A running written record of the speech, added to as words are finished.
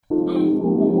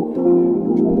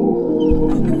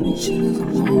this shit is a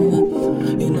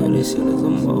movie. You know this shit is a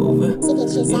movie.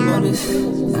 You know this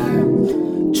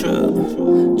trap.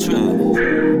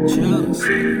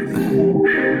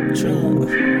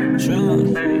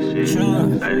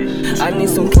 I need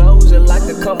some closure, like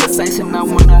a conversation. I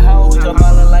wanna hold you,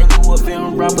 ballin' like you a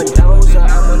film Robert Dozer.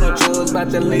 I'm on the drugs, bout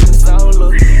to leave the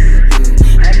solo.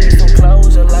 I need some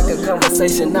closure, like a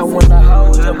conversation. I wanna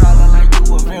hold you, ballin' like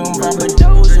you a film Robert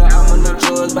Dozer. I'm on the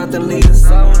drugs, bout to leave the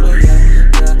solo.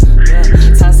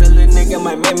 Toss a little nigga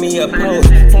might make me a post.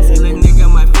 Toss a little nigga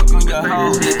might fuck on your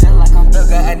hoe. Just like I'm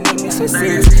thugger, I need me some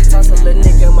sex. Toss a little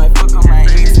nigga might fuck on my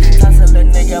ex. Toss a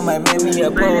little nigga might make me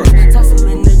a post. Toss a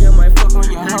little nigga might fuck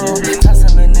on your hoe. Toss a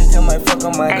little nigga might fuck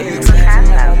on my ex.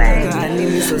 I need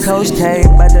me some Coach K,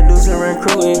 bout to do some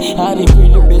recruiting. All these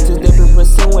pretty bitches that been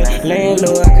pursuing. Laying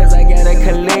low, cause I gotta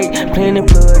collect. Plenty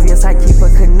plugs, yes, I keep a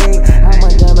connect. All my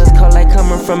diamonds cold like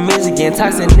coming from Michigan.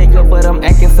 Toxic nigga, but I'm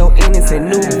acting so innocent.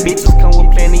 New bitches come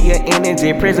with plenty of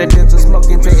energy. Presidential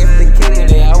smoking to F the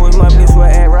Kennedy. I wish my bitch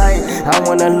would act right. I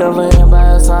wanna love her and buy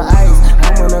her some ice.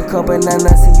 I'm on a cup and I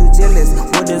see you jealous.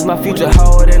 What does my future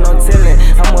hold? And no telling.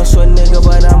 I'm a short nigga,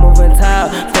 but I'm moving tall.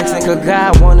 Flexing cause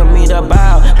God wanted me to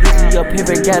bow. Bitch, your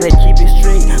pivot gotta keep it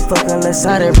straight. Fucking let's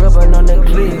side it, rubbing on the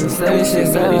clip. Say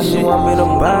shit, God, he want me to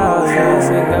bow, yeah.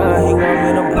 Say God, he want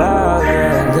me to bow,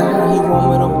 yeah. God, he want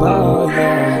me to bow,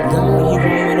 yeah. God, he want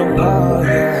me to bow,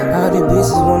 yeah. All these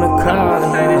bitches wanna call,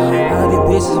 yeah. All these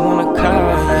bitches wanna call,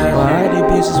 yeah. All these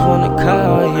bitches wanna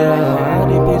call, yeah. All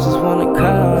these bitches wanna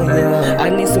call, yeah. I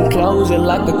need some closure,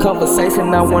 like a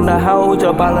conversation. I wanna hold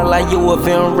you, ballin' like you a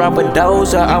film Robert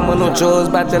Dozer. I'm on no drugs,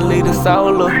 bout to leave the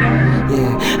solo.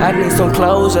 Yeah, I need some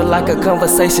closure, like a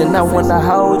conversation. I wanna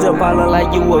hold you, ballin'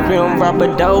 like you a film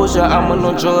Robert Dozer. I'm on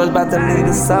no drugs, bout to leave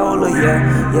the solo.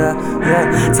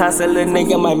 Yeah. Toss a little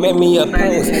nigga might make me a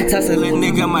post. Toss a little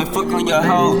nigga might fuck on your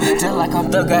hoe. Just like I'm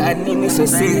thugger, I need me some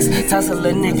sex. Toss a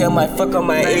little nigga might fuck on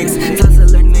my ex. Toss a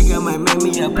little